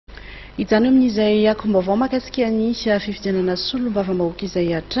Izany amin'izay akombavao mahakasika ny fifidianana solom-bava-bahoaka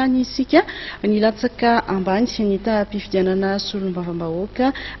izay hatrany isika ny latsaka ambany ny taam-pifidianana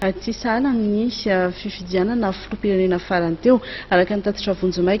solom-bava-bahoaka tsy sahala amin'ny fifidianana filoham-pirenena farany teo araka ny tatitra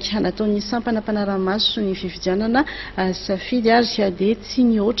vonjimaika nataon'ny sampana mpanara-maso ny fifidianana safidy ary dia tsy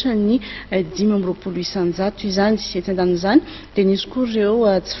mihoatra ny 520 isan-jato izany etsy andan'izany dia nisy koa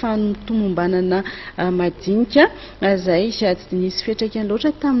ireo tsy fahatomombanana madinika izay tsy nisy fiantraikany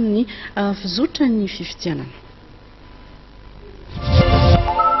loatra tamin'ny fizotra ny fifidianana.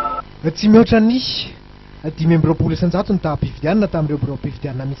 Tsy mihoatra ny 520 isan-jato ny taam-pifidianana tamin'ireo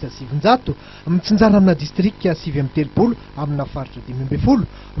biro-pifidianana misy 700 mitsinjara amina distrika 930 amina faritra 520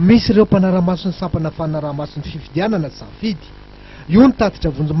 misy ireo mpanara-maso ny sampana fanaraha-maso ny fifidianana safidy. Io ny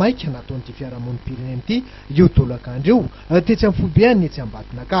tatitra vonjimaika nataon'ity fiarahamonim-pirenena ity io tolakandro io tetsy amin'ny foibeny etsy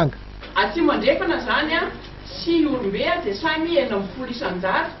Ambatonakanga. Aty mandrefana zany sy olombe dia samy 40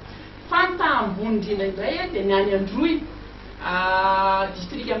 isan-jato fa ny ambony indrindra indray dia ny any Androy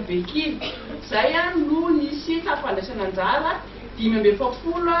distrika Bekily zay no nisy tafandraisana anjara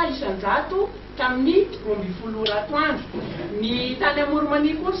 570 isan-jato tamin'ny 12 ratoandro. Ny tany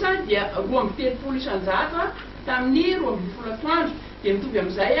Amoromania kosa dia 30 isan-jato tamin'ny 12 ratoandro dia mitovy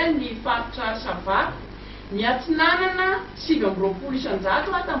amin'izay ny faritra Sava. Ny Atsinanana 20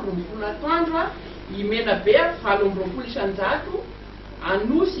 isan-jato tamin'ny 12 ratoandro, i Menabe 20 isan-jato,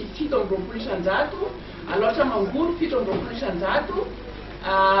 Anosy 17 isan-jato, Alaotra Mangoro 17 isan-jato,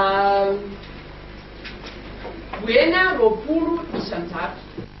 Buena 20 isan-jato.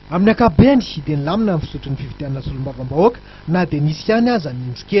 Amin'ny ankapobeny dia nilamina amin'ny fisotro ny fifidianana solom-bava-bahoaka na dia nisy ihany aza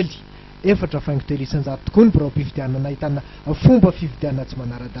nintsy kely. 4,3 isan-jato tokoa ny biro-pifidianana ahitana fomba fifidianana tsy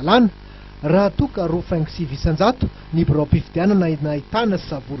manara-dalàna. Raha toka 2,7 isan-jato ny biro-pifidianana ahitana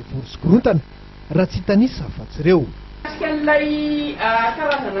savorivory sy korontana raha tsy hitanisa afa-tsy ireo. Ilay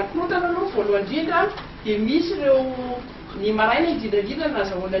karazana korontana aloha voalohany indrindra dia misy ireo ny maraina indrindrandrindra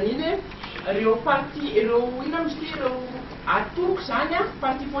nazahoana an'iny ireo parti ireo ina misy ireo atoko zany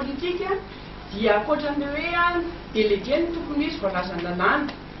parti politika dia ankoatran'ny hoe délégué ny tokony izy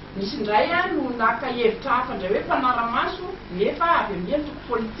voalazan-danàna. Misy indray no naka hevitra hafa indray hoe mpanara-maso nefa avy amin'ny toko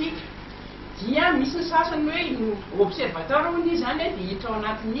politika. Dia misy ny sasany hoe observateur hoy izy zany dia hiditra ao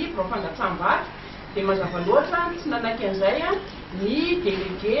anatin'ny biro fandatsaham-bato dia mazava loatra tsy nanaiky an'izay ny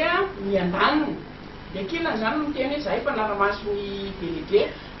délégué ny andaniny. Dia kilan'izany no miteny hoe izahay mpanara-maso ny délégué.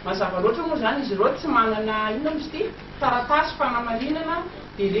 Mazava loatra moa zany izy ireo tsy manana inona misy ity taratasy fanamarinana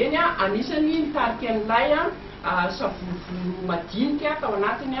dia ireny anisany nitarika an'ilay savovoro madinika tao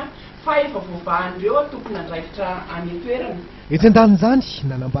anatiny fa efa voavahan'ireo tokony andraikitra any toerana. Etsy andanin'izany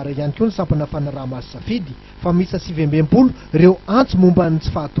nanambara ihany koa ny sampana fanaraha-maso safidy fa misy 720 ireo antso momba ny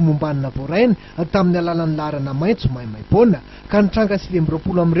tsy fahatomombanana voaraina tamin'ny alalan'ny laharana maitso maimaimpona ka nitranga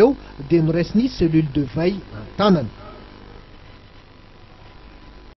 720 amin'ireo dia noraisiny cellule de veille an-tanana.